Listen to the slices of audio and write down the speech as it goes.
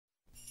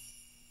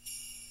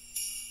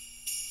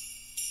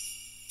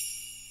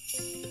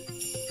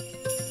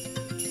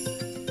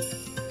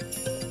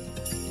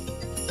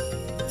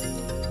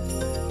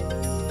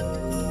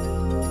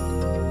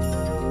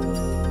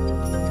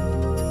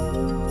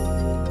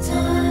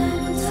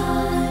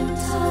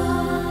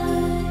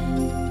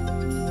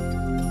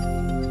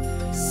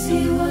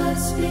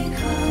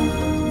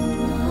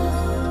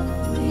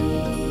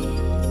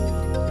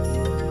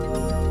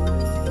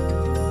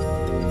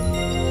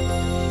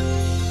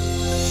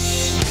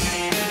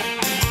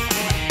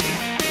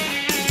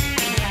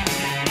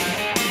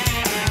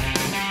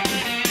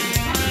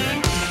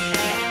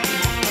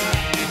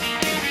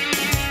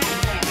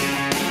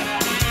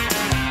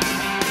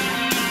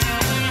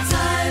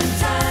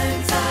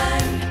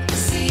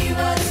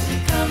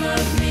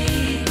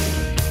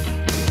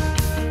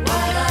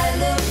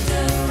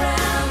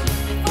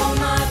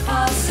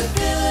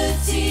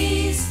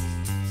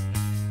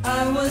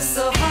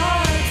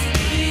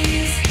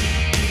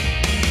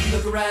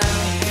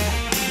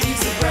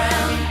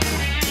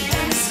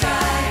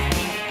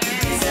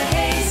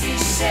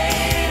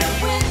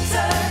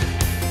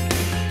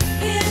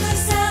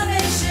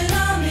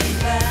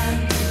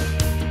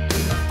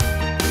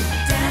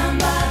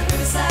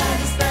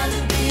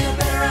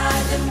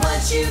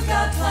you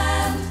got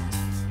planned.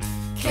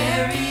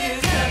 Carry your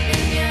cup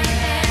in your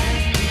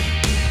hand.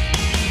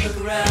 Look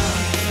around,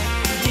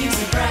 leaves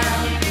are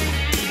brown,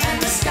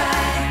 and the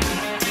sky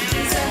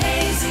is a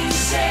hazy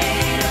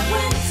shade of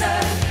winter.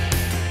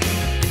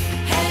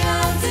 Hang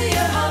on to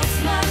your hopes,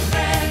 my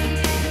friend.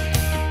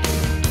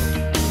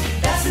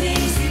 That's an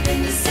easy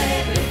thing to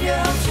say, but if your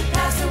hopes should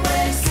pass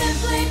away,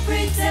 simply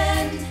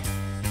pretend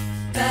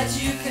that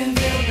you can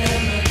build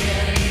them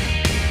again.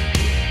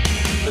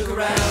 Look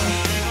around,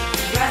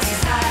 grass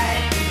is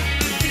high,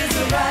 feels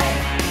alright.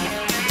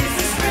 It's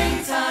the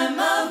springtime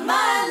of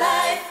my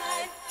life.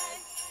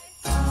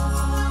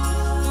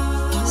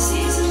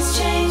 Seasons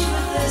change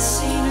with the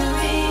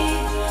scenery,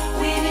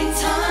 weaving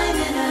time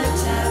in a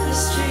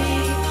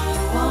tapestry.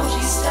 Won't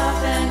you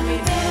stop and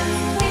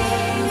remember me?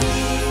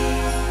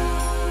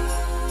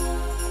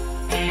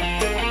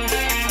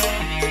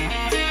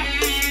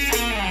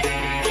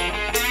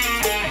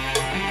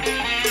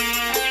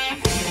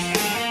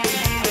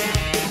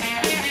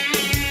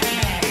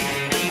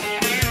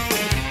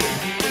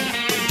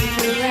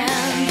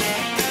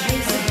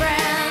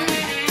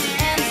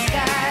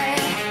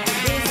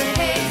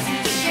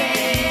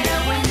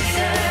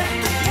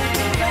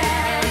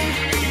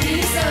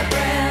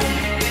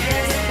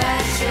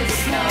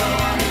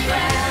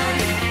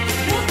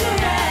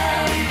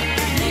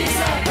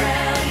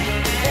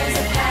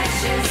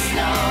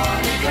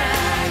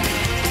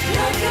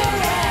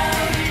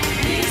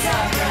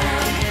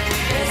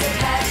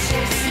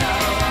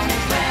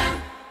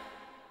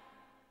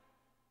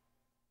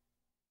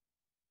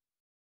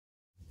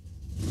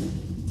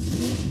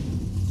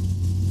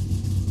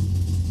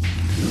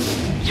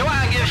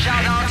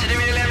 Shout out to the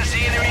real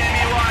MC and the real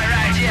MUI,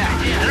 right, yeah.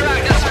 And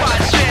rock the spot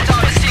straight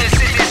out the Steel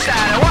City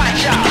side.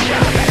 Watch out.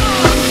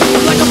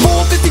 I'm like a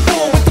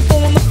 454 with the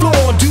four on the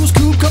floor. Deuce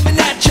coupe coming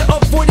at you,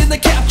 avoiding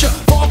the capture.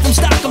 Far from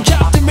stock, I'm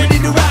chopped and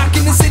ready to rock.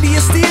 In the city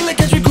of steel, I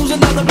catch me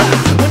cruising down the block.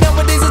 When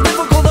nowadays it's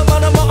difficult, I'm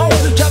out on my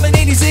own. Driving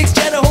 86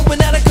 Jetta,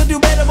 hoping that I could do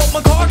better. But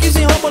my car keeps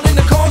me humble in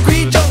the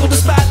concrete jungle.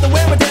 Despite the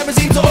wear and tear, it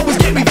seems to always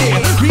get me there.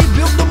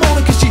 Rebuilt the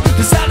motor cause she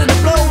decided to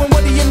blow. And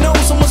what do you know,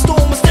 someone stole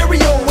my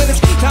stereo. When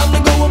it's time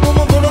to go up on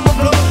my foot on my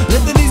blow.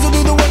 Let the diesel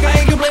do the work, I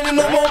ain't complaining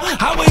no more.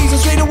 Highways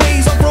and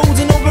straightaways, off roads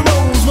and over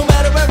roads. No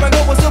matter where I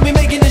go, I'll still be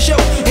making the show.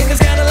 And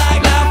it's kinda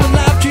like life, when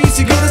life treats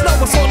you good. It's not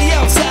what's on the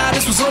outside,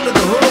 it's what's under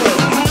the hood.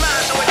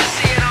 So what you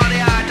seeing on the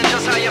art and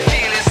just how you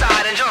feel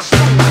inside and just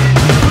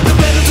Put the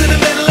pedal to the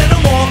metal and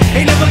I'm on.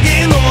 Ain't never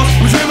getting lost.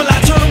 We dribble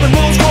like turn when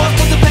roads cross.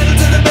 Put the pedal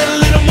to the metal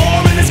and I'm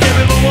on. And it's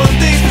scary, but one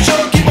thing's for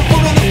sure, keep my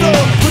foot on the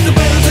floor. Put the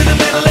pedal to the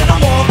metal and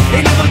I'm on.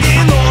 Ain't never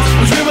getting lost.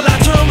 We dribble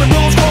like turn when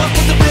roads cross.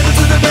 Put the pedal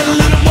to the metal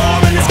and I'm on.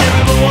 And it's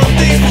scary, but one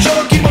thing's for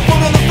sure, keep my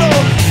foot on the floor.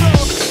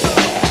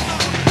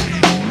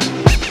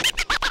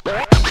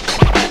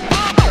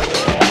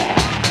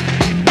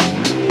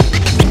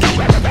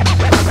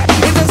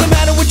 It doesn't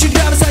matter what you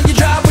drive, it's how you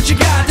drive what you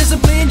got.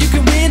 Discipline, you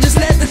can win, just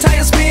let the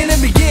tires spin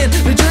and begin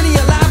the journey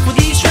of life with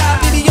each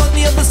drive. Maybe on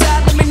the other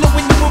side, let me know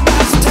when you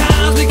arrive.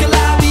 Sometimes we can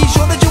lie, be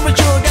sure that you're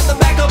mature. Got the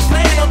backup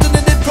plan,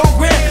 alternative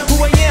program.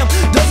 Who I am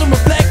doesn't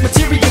reflect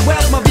material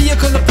wealth. My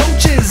vehicle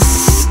approaches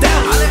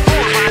down. all the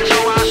fools watch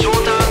you and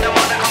shoot up the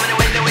one that coming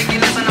with the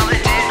wickedness and all the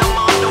days no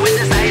more. The with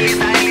the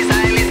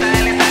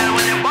style,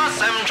 when they bust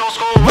them, just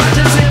go right.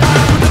 Just say I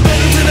put the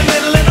pedal to the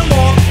metal and I'm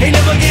on. Ain't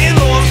never getting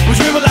lost. We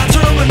dribble like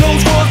turn when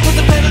roads cross. Put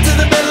the pedal to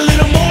the metal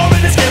and I'm on.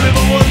 And it's scary,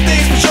 but one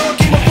thing's for sure,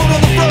 keep my foot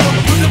on the floor.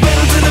 Put the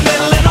pedal to the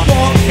metal and I'm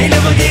on. Ain't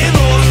never getting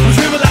lost. We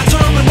dribble like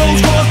turn when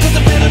roads cross. Put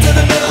the pedal to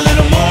the metal and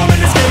I'm on.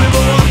 And it's scary,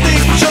 but one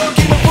thing's for sure,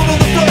 keep my foot on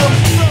the floor.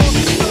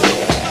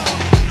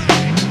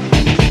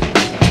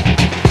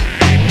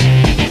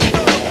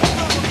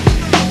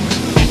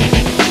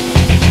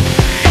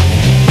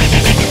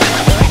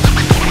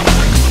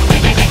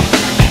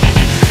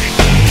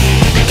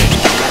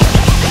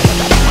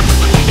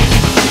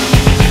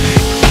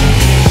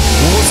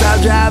 Won't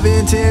stop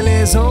driving till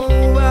it's home.